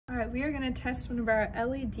we are going to test one of our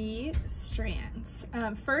LED strands.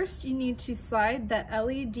 First, you need to slide the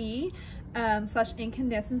LED slash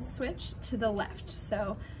incandescent switch to the left.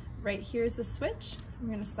 So right here is the switch. We're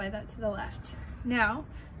going to slide that to the left. Now,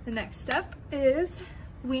 the next step is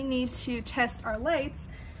we need to test our lights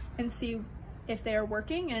and see if they are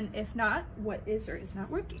working, and if not, what is or is not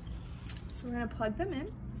working. So we're going to plug them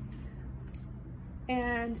in.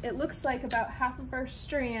 And it looks like about half of our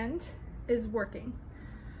strand is working.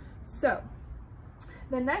 So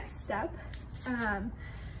the next step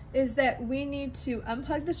is that we need to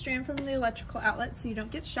unplug the strand from the electrical outlet so you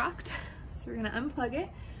don't get shocked. So we're going to unplug it.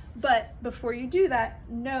 But before you do that,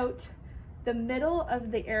 note the middle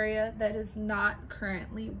of the area that is not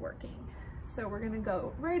currently working. So we're going to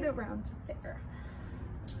go right around to there.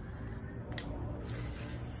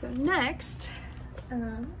 So next,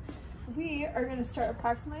 we are going to start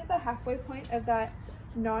approximately at the halfway point of that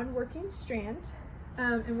non-working strand,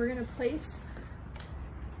 and we're going to place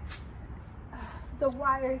the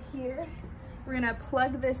wire here. We're going to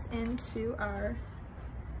plug this into our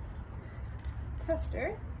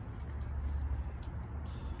tester,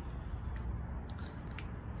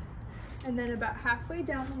 and then about halfway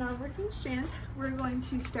down the non-working strand, we're going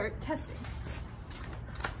to start testing.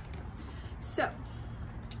 So,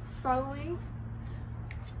 following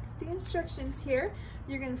the instructions here,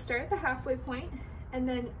 you're going to start at the halfway point, and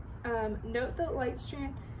then note the light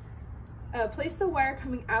strand, place the wire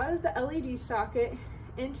coming out of the LED socket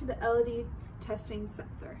into the LED testing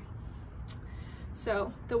sensor.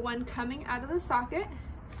 So the one coming out of the socket,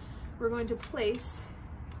 we're going to place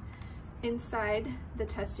inside the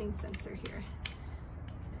testing sensor here.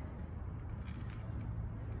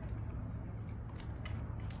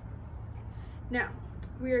 Now,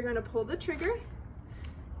 we are going to pull the trigger,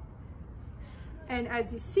 and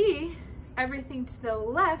as you see, everything to the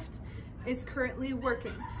left is currently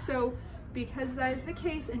working. So because that is the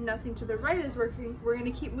case and nothing to the right is working, we're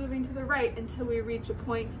going to keep moving to the right until we reach a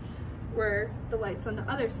point where the lights on the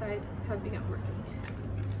other side have begun working.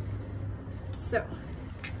 So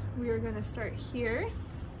we are going to start here.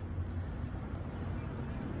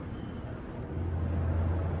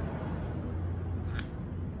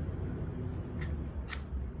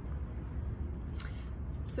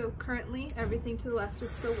 So currently everything to the left is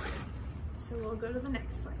still working. So we'll go to the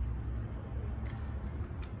next slide.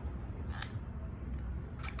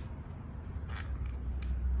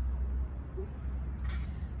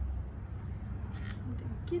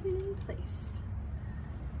 Get it in place.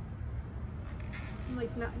 I'm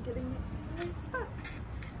like not getting it in the right spot.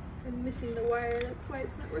 I'm missing the wire, that's why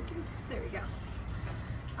it's not working. There we go.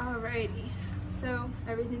 Alrighty, so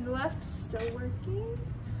everything to the left is still working.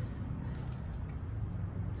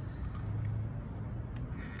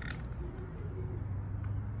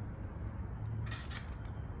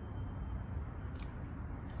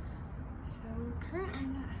 So we're currently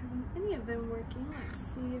not having any of them working. Let's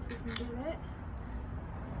see if we can get it.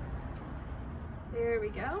 There we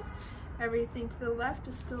go. Everything to the left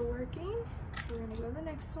is still working. So we're gonna go to the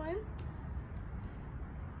next one.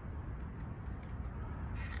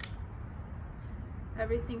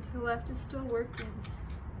 Everything to the left is still working.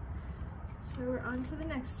 So we're on to the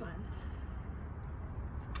next one.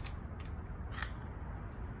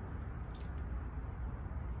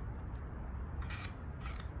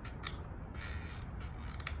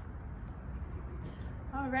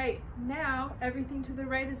 All right, now everything to the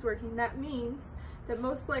right is working. That means that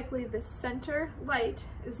most likely the center light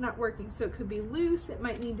is not working. So it could be loose, it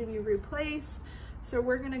might need to be replaced. So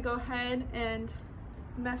we're gonna go ahead and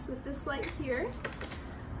mess with this light here.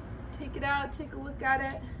 Take it out, take a look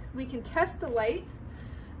at it. We can test the light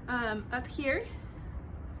up here.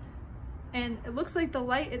 And it looks like the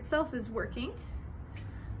light itself is working.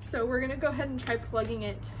 So we're gonna go ahead and try plugging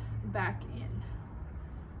it back in.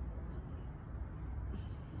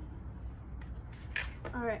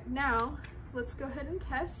 All right, now let's go ahead and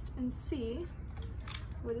test and see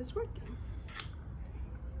what is working.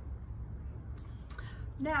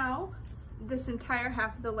 Now, this entire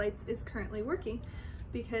half of the lights is currently working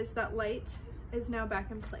because that light is now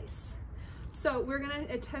back in place. So we're gonna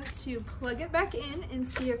attempt to plug it back in and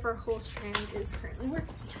see if our whole strand is currently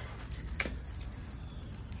working.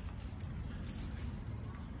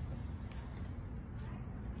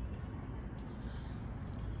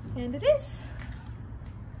 And it is.